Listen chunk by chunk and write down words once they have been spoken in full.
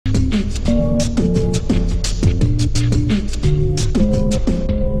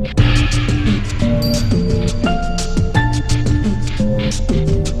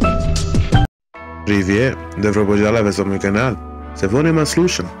Привет, добро пожаловать на мой канал. Сегодня мы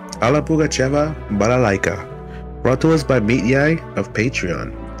слушаем Алла Пугачева Балалайка, brought to us by Meet Yai of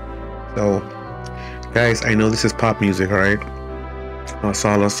Patreon. So, guys, I know this is pop music, alright? I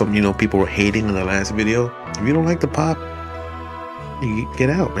saw some, people were hating in the last video. If you don't like the pop, you get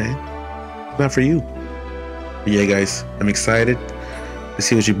out, man. It's not for you. But yeah, guys, I'm excited to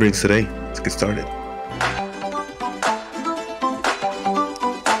see what she brings today. Let's get started.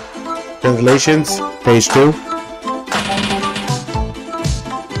 Translations, page 2.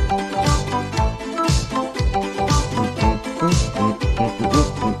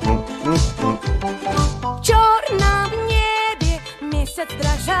 В черном небе месяц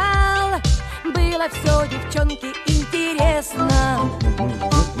дрожал, было все девчонке интересно.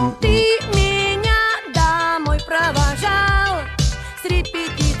 Ты меня домой провожал с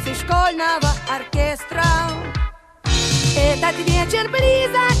репетицией школьного оркестра. Этот вечер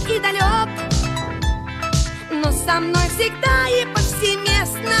близок и далек, но со мной всегда и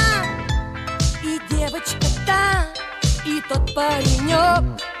повсеместно. И девочка-то, и тот паренек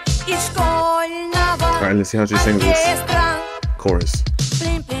из школьного оркестра. Chorus.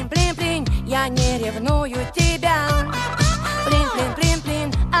 Плин-плин-плин-плин, я не ревную тебя.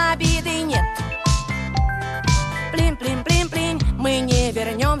 Плин-плин-плин-плин, обиды нет. Плин-плин-плин-плин, мы не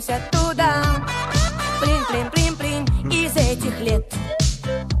вернемся туда. Плин-плин-плин-плин, из этих лет.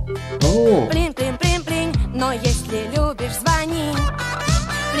 Плин-плин-плин-плин, но если любишь, звони.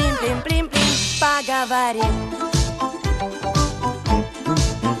 Плин-плин-плин-плин, поговорим.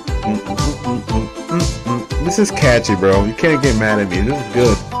 This is catchy, bro. You can't get mad at me. This is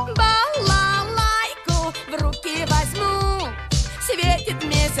good. Балалайку в руки возьму, светит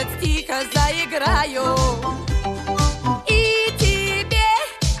месяц, тихо заиграю. И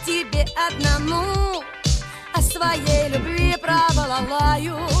тебе одному о своей любви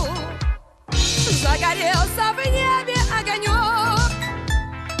пробалалаю. Загорелся в небе огонек,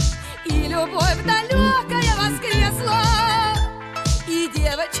 и любовь далекая воскресла. И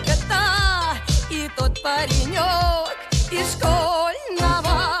девочка-то, и тот паренек из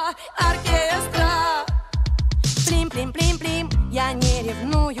школьного оркестра. Плим-плим-плим-плим, я не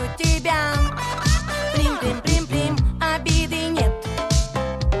ревную тебя. Плим-плим-плим-плим, обиды нет.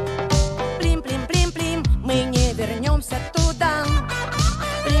 Плим-плим-плим-плим, мы не вернемся туда.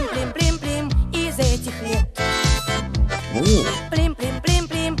 Плим-плим-плим-плим, из этих лет.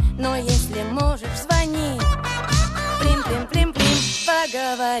 Плим-плим-плим-плим, но если можешь, звони. Плим-плим-плим-плим,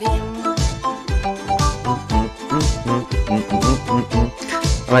 поговорим.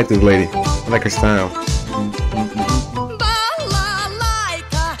 I like this lady. I like her style.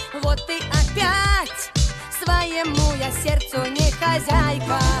 Балалайка, вот ты опять. Своему я сердцу не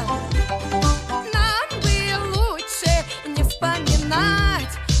хозяйка. Нам бы лучше не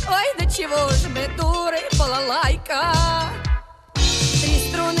вспоминать. Ой, да чего ж мы дуры, балалайка. Три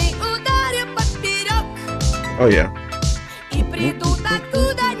струны ударю поперек. Oh yeah. И придут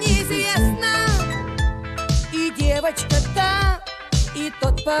откуда неизвестно. И девочка-то, и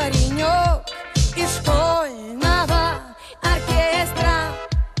тот паренек из школьного оркестра.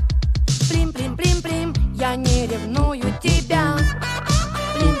 Плим-плим-плим-плим, я не ревную тебя.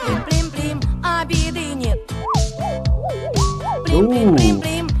 Плим-плим-плим-плим, обиды нет.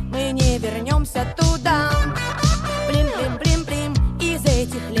 Плим-плим-плим-плим, мы не вернемся туда. Плим-плим-плим-плим, из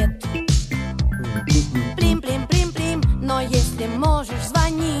этих лет. Плим-плим-плим-плим, но если можешь,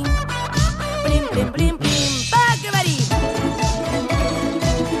 звони. Плим-плим-плим-плим, поговорим.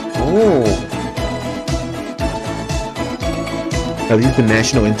 Are these the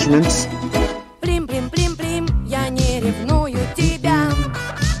national instruments? Плим-плим-плим-плим, я не ревную тебя.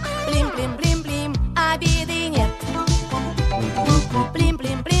 Плим-плим-плим-плим, обиды нет.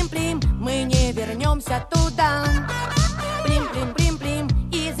 Плим-плим-плим-плим, мы не вернемся туда. Плим-плим-плим-плим,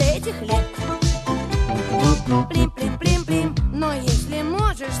 из этих лет. Плим-плим-плим-плим, но если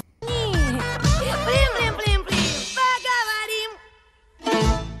можешь, звони. Плим-плим-плим-плим, поговорим.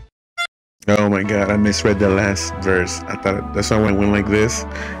 Oh my god, I misread the last verse. I thought the song went like this.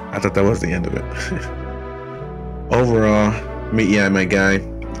 I thought that was the end of it. Overall, Meet Yai, my guy,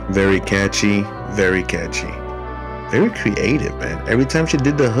 very catchy, very catchy. Very creative, man. Every time she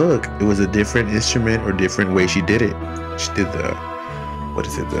did the hook, it was a different instrument or different way she did it. She did the,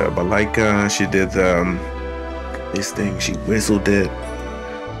 the balalaika. She did this thing, she whistled it.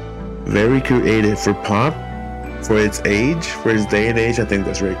 Very creative for pop, for its age, for its day and age. I think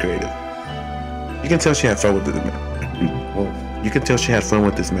that's very creative. You can tell she had fun with it. Whoa. you can tell she had fun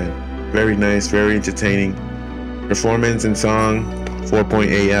with this, man. Very nice, very entertaining. Performance and song,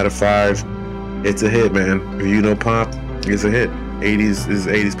 4.8 out of 5. It's a hit, man. If you know pop, it's a hit. 80s is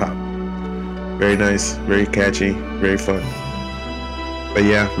 80s pop. Very nice, very catchy, very fun. But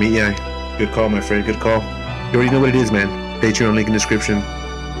yeah, Meet Yai, good call, my friend, good call. You already know what it is, man. Patreon link in the description.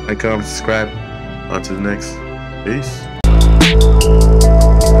 Like, comment, subscribe. On to the next. Peace.